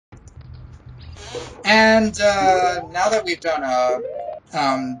And now that we've done a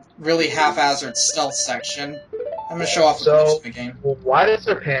really haphazard stealth section, I'm going to show off a glitch in the game. Why does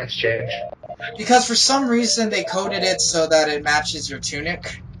their pants change? Because for some reason they coded it so that it matches your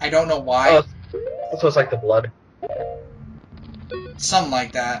tunic. I don't know why. Oh, so it's like the blood. Something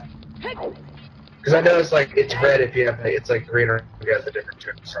like that. Because I noticed like it's red if you have it's like green or if you have the different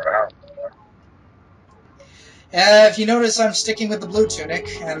tunics. So I don't know. If you notice, I'm sticking with the blue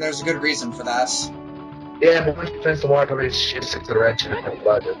tunic, and there's a good reason for that. Yeah, but once you finish the water, you just stick to the red tunic and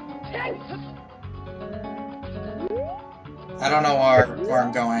blood. I don't know where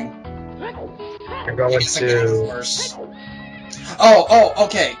I'm going. You're going to... Worse. Oh,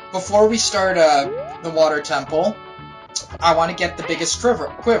 okay. Before we start the water temple, I want to get the biggest quiver.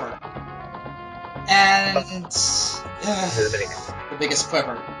 And... the biggest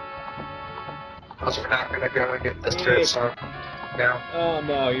quiver. Also, we're not going to go and get this spirit song now. Oh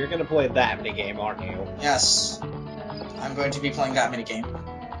no, you're going to play that minigame, aren't you? Yes. I'm going to be playing that minigame.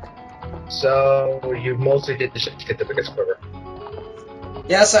 So, you mostly did this to get the biggest quiver.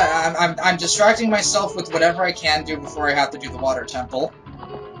 Yes, I'm distracting myself with whatever I can do before I have to do the water temple.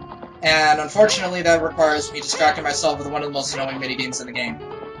 And unfortunately, that requires me distracting myself with one of the most annoying minigames in the game.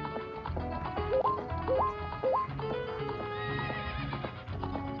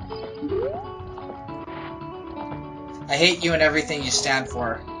 I hate you and everything you stand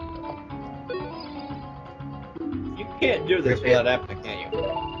for. You can't do this without Epic, can you?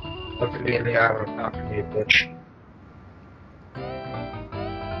 Look at me in the eye when I'm talking to you, bitch.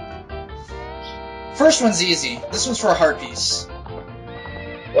 First one's easy. This one's for a heart piece.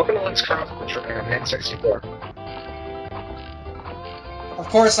 Welcome to Let's Cross the Train, N64. Of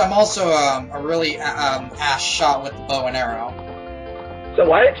course, I'm also a really ass shot with the bow and arrow. So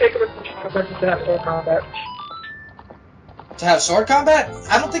why did it take him a second to have full combat? To have sword combat?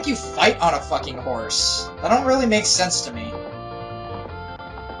 I don't think you fight on a fucking horse. That don't really make sense to me.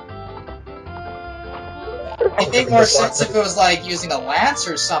 It'd make more sense if it was like using a lance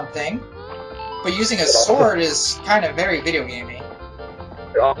or something. But using a sword is kind of very video gamey.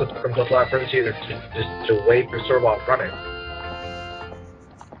 It also took him a lot for this either, just to wait for sword while running.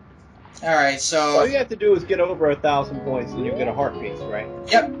 Alright, so... All you have to do is get over 1,000 points and you get a heart piece, right?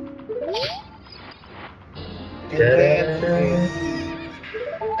 Yep.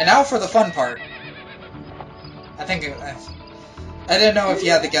 And now for the fun part. I didn't know if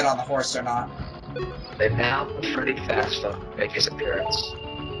you had to get on the horse or not. They now pretty fast to make his appearance.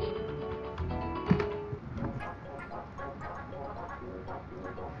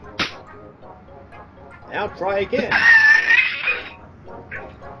 Now try again.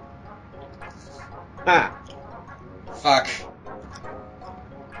 Ha! Fuck.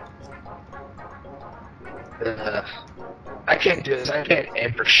 I can't do this. I can't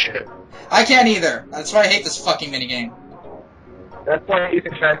aim for shit. I can't either. That's why I hate this fucking minigame. That's why you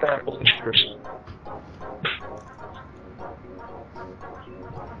can track down golden shooters.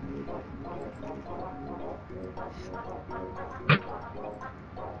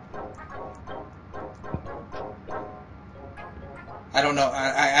 I don't know.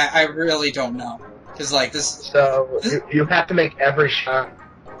 I really don't know. Because, like, this... So, you have to make every shot.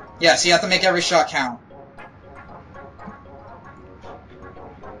 Yes, you have to make every shot count.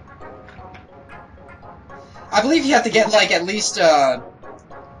 I believe you have to get, like, at least,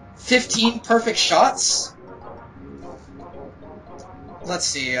 15 perfect shots? Let's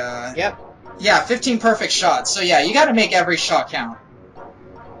see, Yep. Yeah, 15 perfect shots. So, yeah, you gotta make every shot count.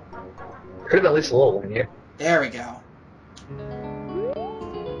 Could have at least a little one, yeah. There we go.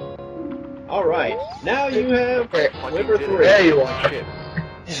 Alright, now you have Quiver 3. There you are.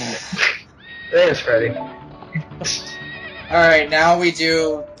 There's Freddy. Alright, now we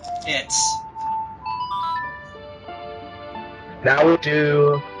do it. Now we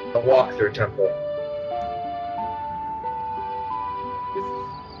do the walkthrough temple.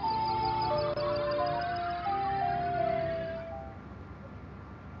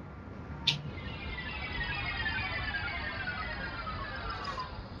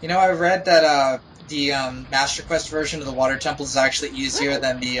 You know, I read that the Master Quest version of the Water Temple is actually easier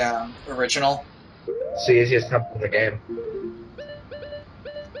than the original. It's the easiest temple in the game.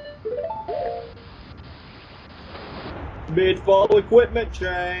 Mid-fall equipment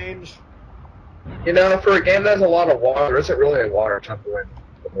change. You know, for a game that has a lot of water, there isn't really a water temple in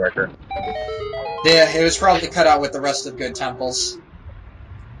the record. Yeah, it was probably cut out with the rest of good temples.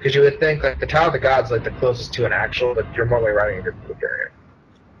 Because you would think, like, the Tower of the Gods like the closest to an actual, but you're more running a different area.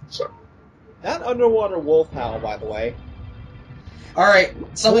 So. That underwater wolf howl, by the way. Alright,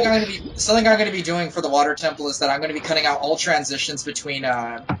 something I'm gonna be doing for the Water Temple is that I'm gonna be cutting out all transitions between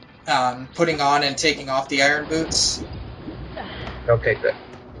putting on and taking off the iron boots, Okay, good.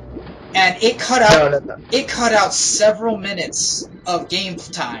 and it cut out. No. It cut out several minutes of game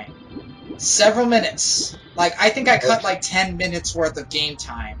time. Several minutes. Like I think I cut like 10 minutes worth of game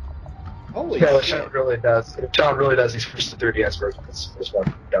time. Holy Yeah, shit. Sean really does. Sean really does these first 3DS versions. This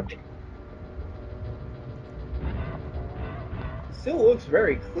one dumped. Still looks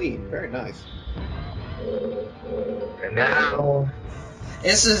very clean. Very nice. And now,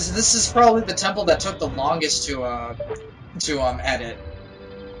 This is probably the temple that took the longest to edit.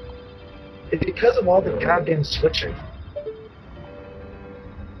 it's because of all the goddamn switching.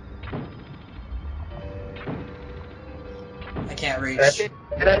 I can't reach.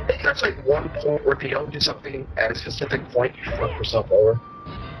 And I think that's like one point where if you don't do something at a specific point, you fuck yourself over.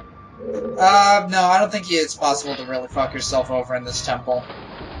 No, I don't think it's possible to really fuck yourself over in this temple.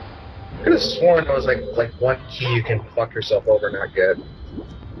 I could have sworn there was like one key you can fuck yourself over and not get.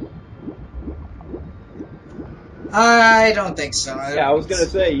 I don't think so. Yeah, I was gonna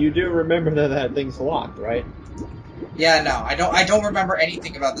say, you do remember that thing's locked, right? Yeah, no, I don't remember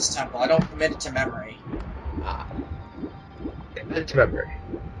anything about this temple. I don't commit it to memory. Ah. It's memory.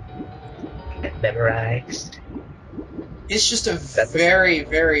 Memorized. It's just a very,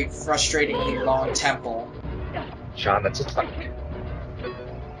 very frustratingly long temple. Sean, that's a fuck.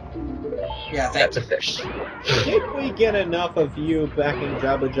 Yeah, thank That's a fish. Did we get enough of you back in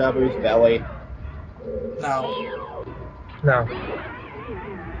Jabba Jabba's belly? you. No. No.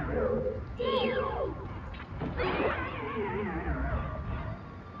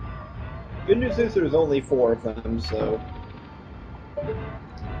 Good news is there's only 4 of them, so...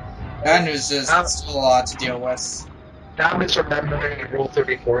 Bad news is it's still a lot to deal with. Now I'm just remembering Rule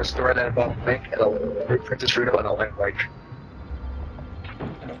 34 is thread and above link and a Princess Rito and a like.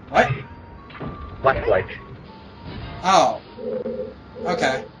 What? Like. Oh.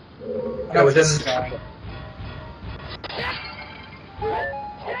 Okay. I know where this is going.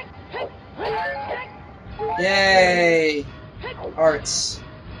 Yay! Arts.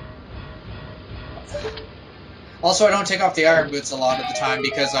 Also, I don't take off the iron boots a lot of the time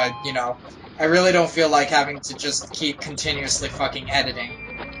because I really don't feel like having to just keep continuously fucking editing.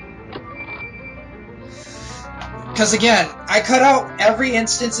 Because again, I cut out every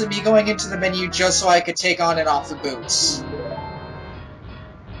instance of me going into the menu just so I could take on and off the boots.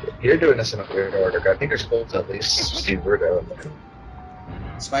 You're doing this in a weird order. I think you're supposed to at least see Rudo.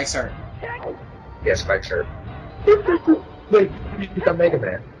 Spikes hurt. Yeah, Spike's hurt. Wait, you become Mega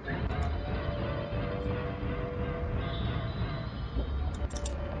Man.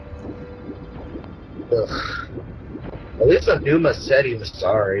 Ugh. At least Anuma said he was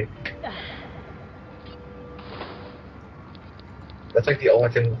sorry. That's like the only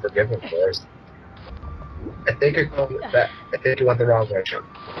thing we forgive him for. I think you're going back. I think you went the wrong way, Chuck.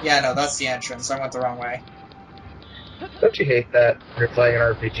 Yeah, no, that's the entrance. I went the wrong way. Don't you hate that? You're playing an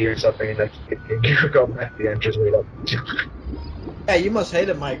RPG or something and like, you go back the entrance way up. Yeah, you must hate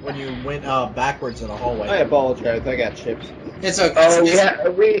it, Mike, when you went backwards in a hallway. I apologize, I got chips. It's okay. Oh yeah,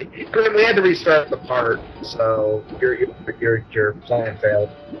 we had to restart the part, so your plan failed.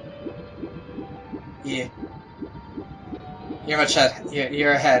 Yeah. You're much ahead.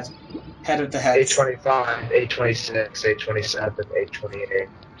 You're ahead. Head of the heads. A25, A26, A27, A28.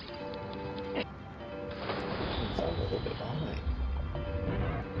 Sounds a little bit behind.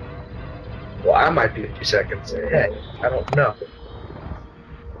 Well, I might be a few seconds ahead. I don't know.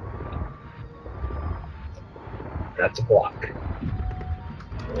 That's a block.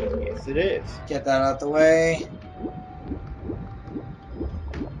 Yes, it is. Get that out the way.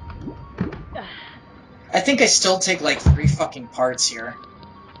 I think I still take like 3 fucking parts here.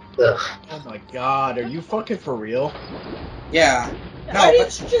 Ugh. Oh my god, are you fucking for real? Yeah. Why No, didn't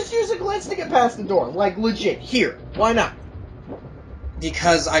but you just use a glitch to get past the door? Like, legit, here. Why not?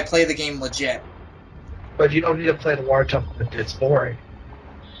 because I play the game legit. But you don't need to play the water temple if it's boring.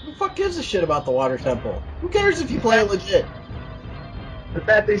 Who the fuck gives a shit about the water temple? Who cares if you play it legit? The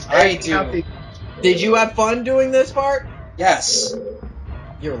bad things I do. Did you have fun doing this part? Yes.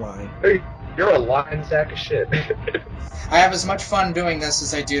 You're lying. You're a lying sack of shit. I have as much fun doing this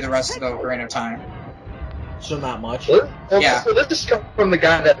as I do the rest of the Ocarina of Time. So not much. Yeah. So this is coming from the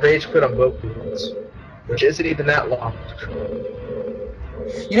guy that rage quit on Goku once, which isn't even that long.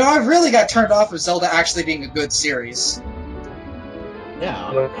 You know, I really got turned off of Zelda actually being a good series. Yeah,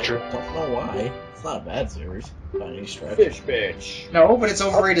 I Well, true. don't know why. It's not a bad series, by any stretch. Fish bitch. No, but it's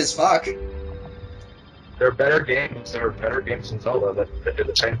overrated as fuck. There are better games. There are better games than Zelda that do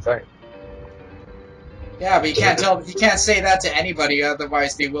the same thing. Yeah, but you can't say that to anybody,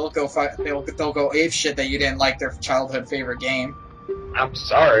 otherwise they will go they'll go ape shit that you didn't like their childhood favorite game. I'm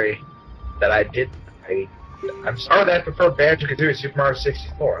sorry that I did. I'm sorry that I prefer Banjo-Kazooie to Super Mario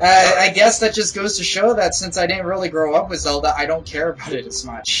 64. I guess that just goes to show that since I didn't really grow up with Zelda, I don't care about it as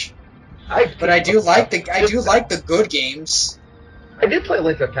much. But I do like the good games. I did play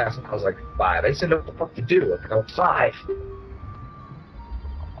Link to the Past when I was like 5. I just didn't know what the fuck to do. I was 5.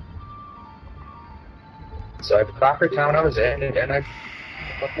 So I conquered town I was in, and I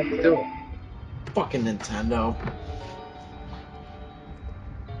what the fuck to do. Fucking Nintendo.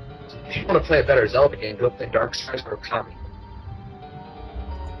 If you want to play a better Zelda game, go play Dark Skies or Okami.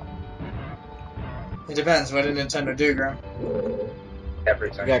 It depends. What did Nintendo do, Grim?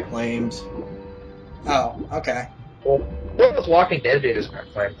 Everything. We got claims. Oh, okay. Well, one of those Walking Dead videos got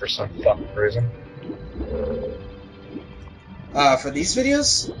claimed for some fucking reason. For these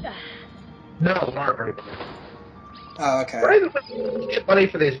videos? No, not right. Oh, okay. Why the fuck you get money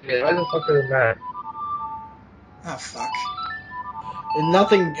for these videos? Why the fuck is that? Oh, fuck.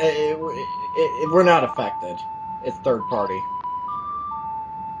 Nothing. We're not affected. It's third party.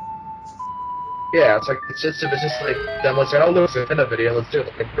 Yeah, it's just like them like saying, oh look, it's in a video, let's do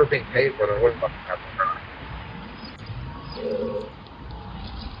it. Like we're being paid for it, what the fuck happened?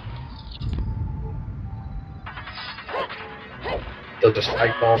 They'll just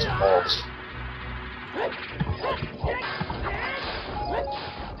like balls and balls.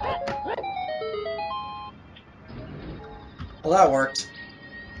 Well, that worked.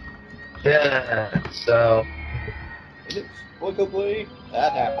 Yeah, so Inexplicably,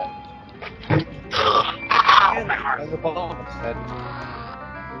 that happened. As a bomb said.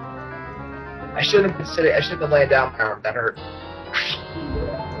 I shouldn't have been sitting. I shouldn't have been laying down. That hurt.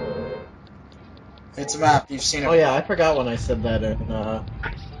 It's a map. You've seen it. Oh yeah, I forgot when I said that in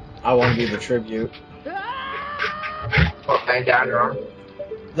I Want to Be the Tribute. Oh, laying down your arm.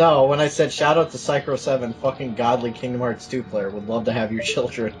 No, when I said shout out to Psycho7, fucking godly Kingdom Hearts 2 player, would love to have your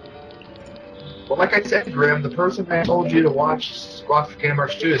children. Well, like I said, Graham, the person that told you to watch Kingdom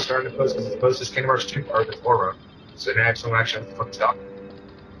Hearts 2 is starting to post his Kingdom Hearts 2 part of the forum. So now someone actually has to fucking stop.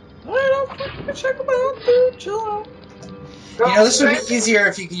 I don't fucking check them out, dude. Chill out. You know, this would be easier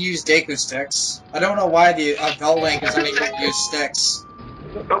if you could use Deku sticks. I don't know why the Bell Link is unable to use sticks.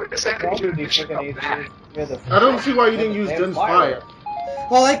 I don't see why you didn't use Dun's Fire.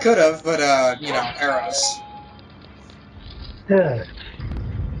 Well, I could have, but, you know, arrows. We're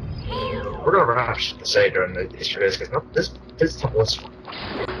gonna run out of shit to say during these videos because this was fun.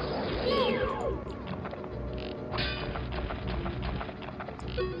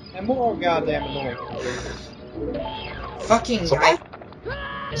 And more goddamn annoying. Fucking... So now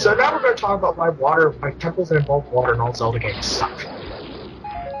we're gonna talk about why temples that involve water in all Zelda games suck.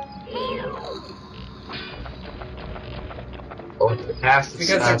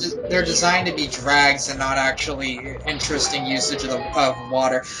 Because they're designed to be drags and not actually interesting usage of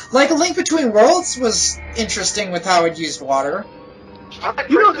water. Like, A Link Between Worlds was interesting with how it used water.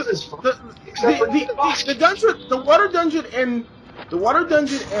 You know, the water dungeon and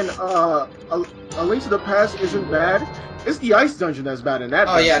A Link to the Past isn't bad. It's the ice dungeon that's bad in that.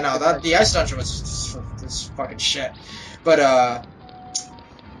 Oh yeah, no, the ice dungeon was fucking shit. But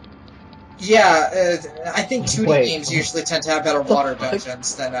yeah, I think 2D games usually tend to have better water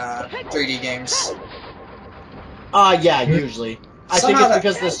dungeons than 3D games. Yeah, usually. I think it's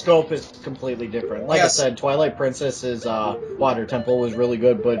because the scope is completely different. Like I said, Twilight Princess's water temple was really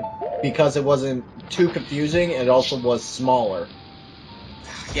good, but because it wasn't too confusing, it also was smaller.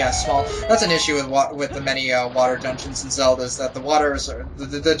 Yeah, small. That's an issue with the many water dungeons in Zelda, is that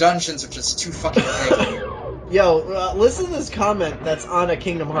the dungeons are just too fucking big. Yo, listen to this comment that's on a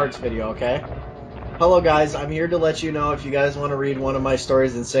Kingdom Hearts video, okay? Hello guys, I'm here to let you know if you guys want to read one of my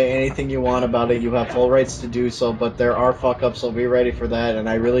stories and say anything you want about it, you have full rights to do so, but there are fuck-ups, so be ready for that, and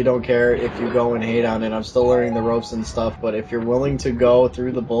I really don't care if you go and hate on it. I'm still learning the ropes and stuff, but if you're willing to go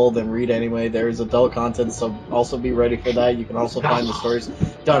through the bull, then read anyway. There is adult content, so also be ready for that. You can also find the stories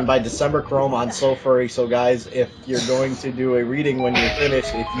done by December Chrome on So Furry, so guys, if you're going to do a reading when you're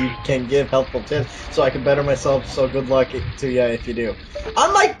finished, if you can give helpful tips so I can better myself, so good luck to you if you do.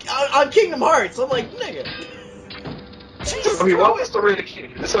 On Kingdom Hearts, I'm like, nigga. So he wants to read a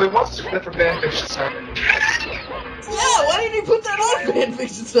kid. So he wants to read for fanfiction Sunday. Yeah, why didn't he put that on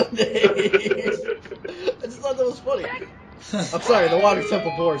fanfiction Sunday? I just thought that was funny. I'm sorry, the water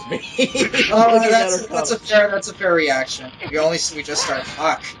temple bores me. That's a fair reaction. We just started.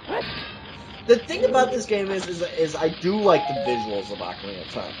 Fuck. The thing about this game is I do like the visuals of Ocarina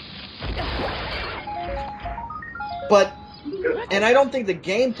of Time. But, and I don't think the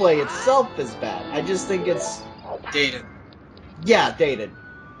gameplay itself is bad. I just think it's... dated. Yeah, dated.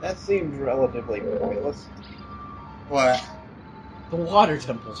 That seems relatively pointless. What? The water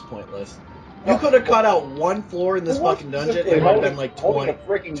temple's pointless. You could have cut out one floor in this fucking dungeon, it would have been like 200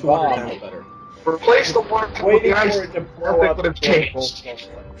 times better. Replace the water with Waiting the ice. for it to blow up Nothing would have changed.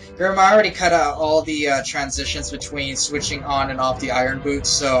 Grim, I already cut out all the transitions between switching on and off the iron boots,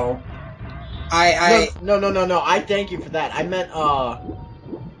 so No, I thank you for that. I meant,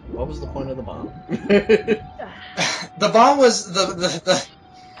 what was the point of the bomb? the bomb was the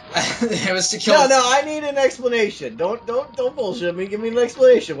it was to kill. No, I need an explanation. Don't bullshit me. Give me an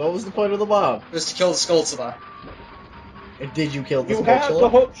explanation. What was the point of the bomb? It was to kill the Skulltula. And did you kill the You have the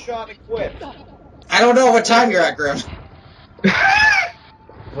Skulltula? hook shot equipped. I don't know what time you're at, Grim.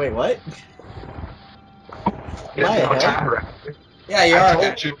 Wait, what? Yes, Why, no, huh? timer out. Yeah, you I are.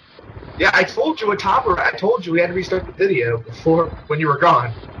 told you. Yeah, I told you what timer. I told you we had to restart the video before when you were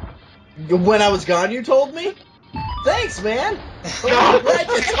gone. When I was gone, you told me? Thanks, man. I'm glad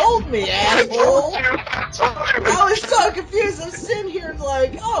you told me, asshole. I was so confused. I'm sitting here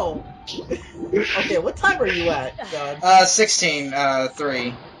like, oh. Okay, what time are you at, John? 16,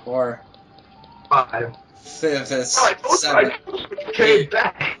 3, 4, 5. 5, I told 7, you I came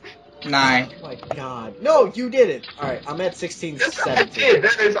back. 9. Oh my god. No, you didn't. Alright, I'm at 16, Yes, I 17. did.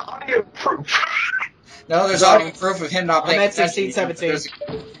 That is audio proof. No, there's audio proof of him not I'm paying at 16, attention.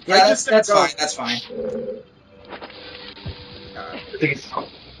 17. Yeah, that's fine. That's fine. I think it's talking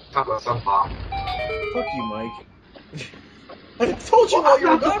about some bomb. Fuck you, Mike. I told you while you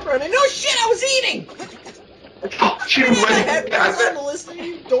were gone, Brennan. No shit, I was eating! I told you I when had headphones on to listen to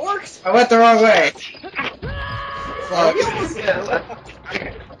you dorks. I went the wrong way. Fuck. You almost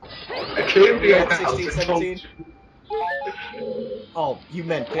I came to You're your at house 16, and told 17? Oh, you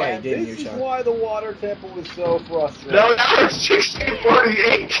meant play, And didn't this you, is Sean? why the water temple is so frustrating. No, now it's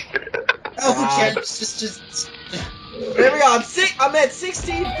 1648. Oh, who cares? Just. There we go. I'm at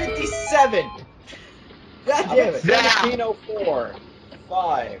 1657. God I'm damn at it. 1704.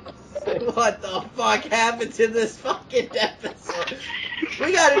 5. 6. What the fuck happened to this fucking episode?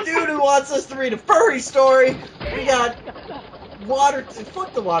 We got a dude who wants us to read a furry story. We got water.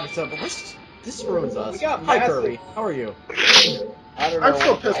 Fuck the water temple. This ruins us. We got Hi, massive- Kirby. How are you? I don't know. I'm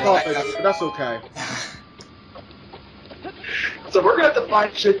still what- pissed off at you, but that's okay. So we're gonna have to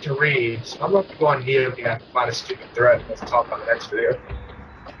find shit to read. So I'm gonna go on here and find a stupid thread. Let's talk about the next video.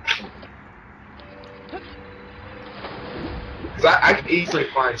 Because I can easily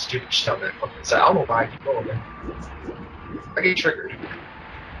find stupid shit on that fucking site. I don't know why I keep going there. I get triggered.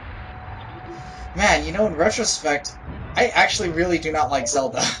 Man, you know, in retrospect, I actually really do not like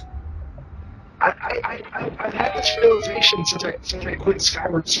Zelda. I've had this realization since I quit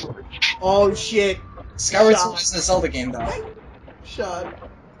Skyward Sword. Oh shit. Skyward Shut Sword isn't a Zelda game, though. Sean.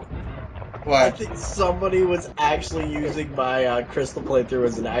 I What? think somebody was actually using my Crystal playthrough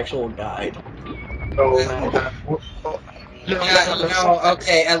as an actual guide. Yeah,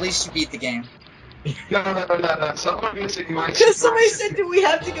 okay, at least you beat the game. No. Someone using my. Because somebody said, do we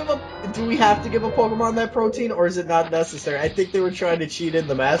have to give a Pokemon that protein, or is it not necessary? I think they were trying to cheat in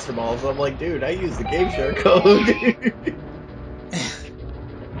the Master Balls. I'm like, dude, I use the game share code.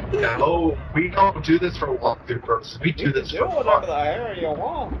 No, we don't do this for walkthrough purposes. We do this Do for whatever fun. the hell you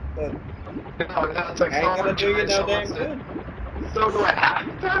want, but No, it's like ain't gonna do you no someone damn said, good. so do I have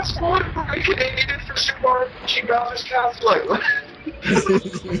to fast forward for I can need it for Super Mario Bowser's Castle? Like, what?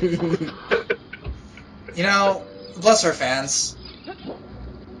 You know, bless our fans.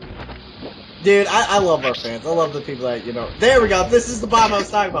 Dude, I love our fans. I love the people that, you know. There we go. This is the bomb I was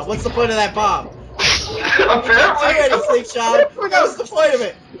talking about. What's the point of that bomb? Apparently, Sean. What's the point of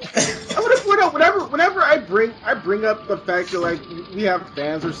it? I'm gonna point out whenever I bring up the fact that like we have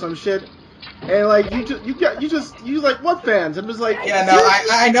fans or some shit, and like you like what fans? I'm just like Yeah, no,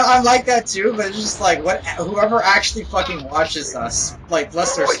 I know I'm like that too, but it's just like whoever actually fucking watches us, like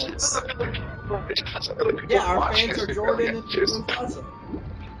bless their souls. Yeah, our fans are Jordan and Mufasa.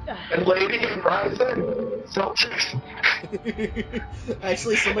 And Lady and Ryzen, Celtics.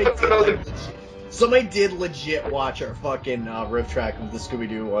 Actually, somebody did legit watch our fucking rip track of the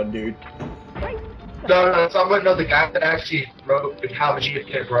Scooby-Doo one, dude. No, someone know the guy that actually wrote the How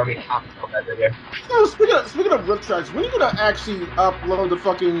GFK wrote me comments on that video. No, speaking of rip tracks, when are you gonna actually upload the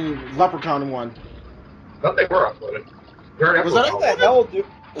fucking Leprechaun one? Thought they were uploaded. They're Was that uploaded. What the hell do?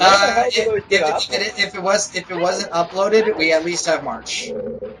 What the hell do those get up? If it wasn't uploaded, we at least have March.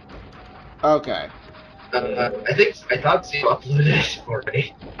 Okay. I thought Steve uploaded it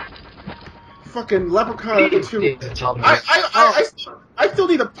already. Fucking Leprechaun 2. I still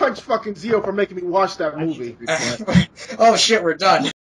need to punch fucking Zio for making me watch that movie. Oh shit, we're done.